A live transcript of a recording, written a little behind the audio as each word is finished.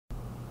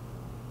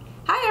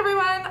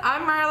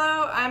I'm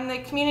Marlo. I'm the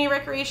Community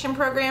Recreation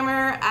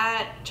Programmer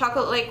at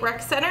Chocolate Lake Rec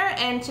Center,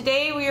 and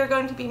today we are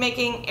going to be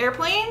making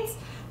airplanes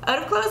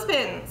out of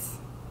clothespins.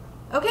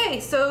 Okay,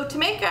 so to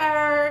make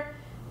our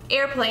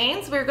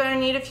airplanes, we're going to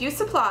need a few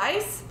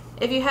supplies.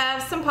 If you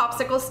have some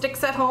popsicle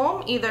sticks at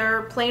home,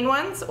 either plain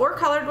ones or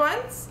colored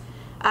ones,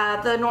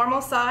 the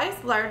normal size,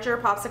 larger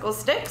popsicle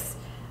sticks.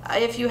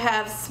 If you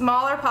have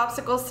smaller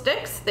popsicle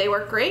sticks, they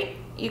work great.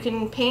 You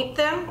can paint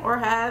them or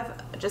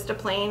have just a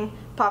plain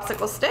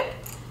popsicle stick.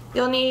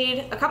 You'll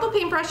need a couple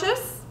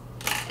paintbrushes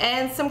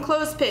and some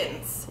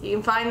clothespins. You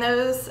can find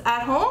those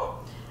at home.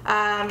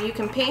 You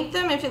can paint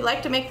them if you'd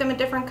like to make them a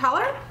different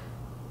color.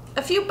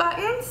 A few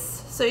buttons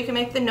so you can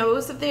make the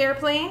nose of the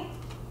airplane,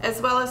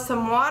 as well as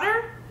some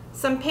water,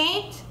 some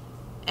paint,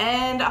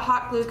 and a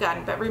hot glue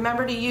gun. But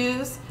remember to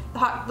use the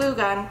hot glue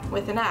gun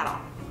with an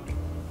add-on.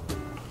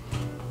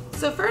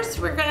 So first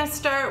we're going to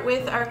start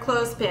with our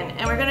clothespin,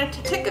 and we're going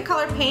to pick a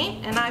color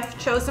paint, and I've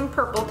chosen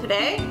purple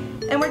today,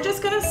 and we're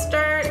just going to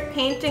start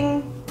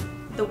painting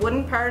the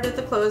wooden part of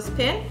the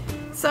clothespin.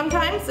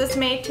 Sometimes this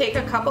may take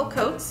a couple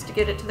coats to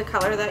get it to the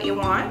color that you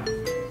want,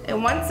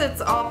 and once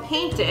it's all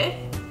painted,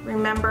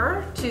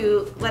 remember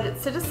to let it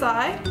sit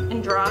aside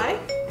and dry.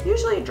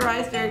 Usually it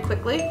dries very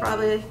quickly,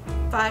 probably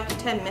 5 to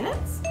 10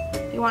 minutes.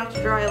 If you want it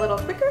to dry a little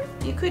quicker,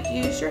 you could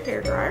use your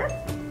hairdryer.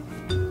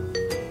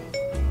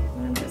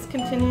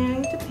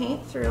 Continuing to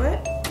paint through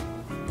it.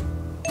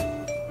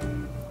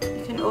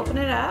 You can open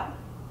it up,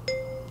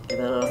 give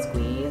it a little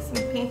squeeze,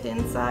 and paint the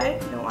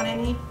inside. You don't want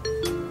any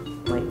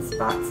white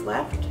spots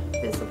left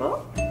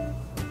visible.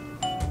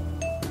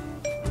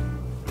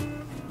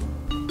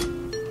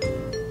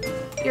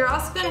 You're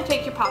also going to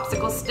take your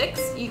popsicle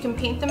sticks. You can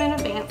paint them in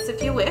advance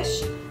if you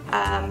wish.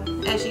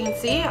 As you can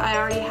see, I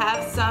already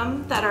have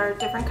some that are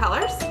different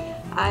colors.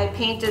 I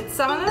painted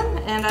some of them,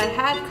 and I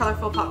had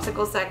colorful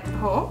popsicles at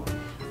home.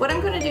 What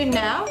I'm going to do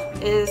now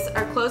is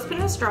our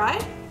clothespin is dry,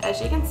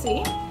 as you can see,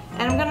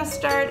 and I'm going to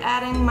start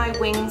adding my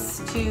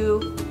wings to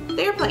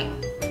the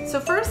airplane. So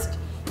first,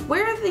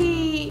 where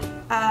the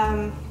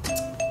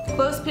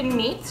clothespin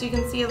meets, you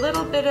can see a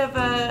little bit of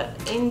an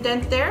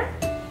indent there.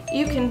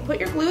 You can put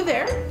your glue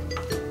there.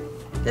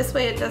 This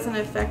way it doesn't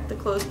affect the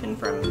clothespin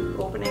from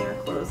opening or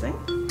closing.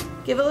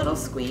 Give a little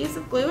squeeze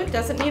of glue. It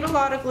doesn't need a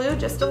lot of glue,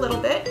 just a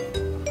little bit.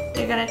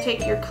 You're going to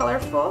take your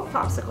colorful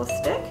popsicle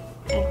stick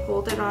and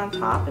hold it on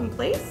top in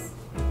place.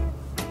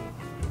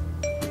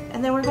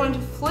 And then we're going to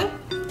flip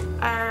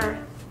our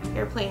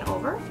airplane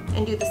over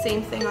and do the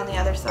same thing on the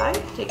other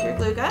side. Take your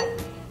glue gun,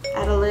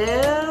 add a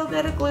little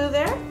bit of glue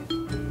there,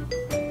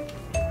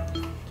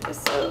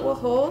 just so it will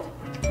hold.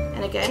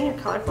 And again, your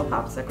colorful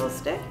popsicle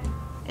stick,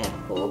 and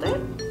hold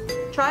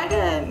it. Try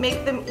to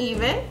make them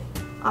even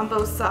on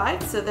both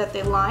sides so that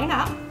they line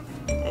up.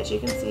 As you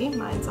can see,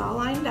 mine's all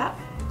lined up.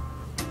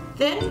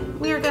 Then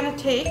we are going to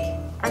take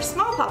our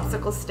small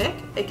popsicle stick.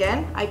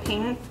 Again, I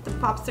painted the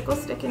popsicle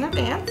stick in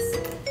advance.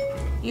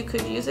 You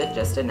could use it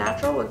just a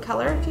natural wood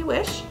color if you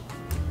wish.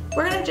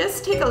 We're going to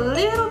just take a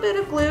little bit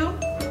of glue,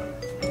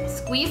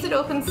 squeeze it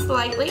open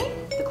slightly,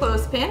 the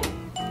clothespin,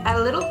 add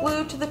a little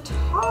glue to the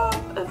top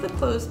of the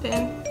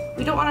clothespin.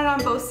 We don't want it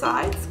on both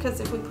sides, because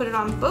if we put it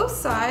on both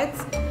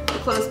sides, the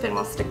clothespin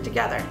will stick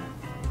together.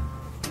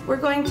 We're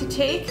going to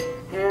take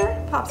your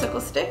popsicle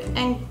stick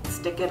and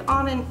stick it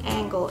on an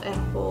angle and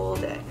hold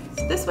it.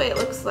 So this way it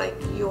looks like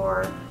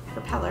your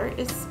propeller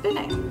is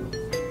spinning.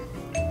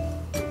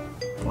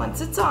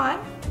 Once it's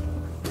on,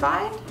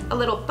 find a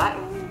little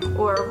button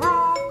or a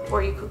rock,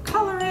 or you could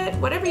color it,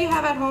 whatever you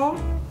have at home,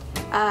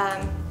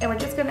 and we're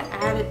just going to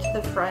add it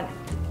to the front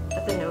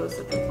of the nose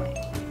of the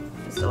plane.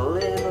 Just a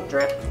little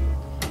drip.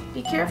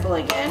 Be careful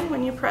again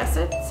when you press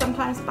it.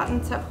 Sometimes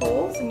buttons have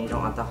holes and you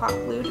don't want the hot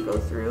glue to go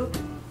through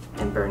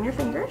and burn your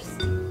fingers.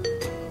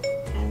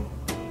 And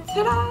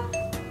ta-da!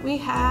 We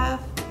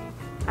have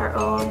our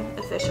own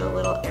official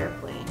little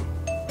airplane.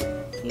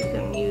 You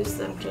can use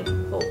them to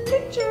hold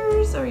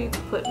pictures, or you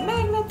can put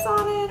magnets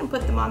on it and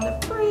put them on the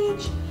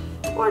fridge,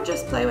 or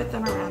just play with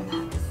them around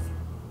that.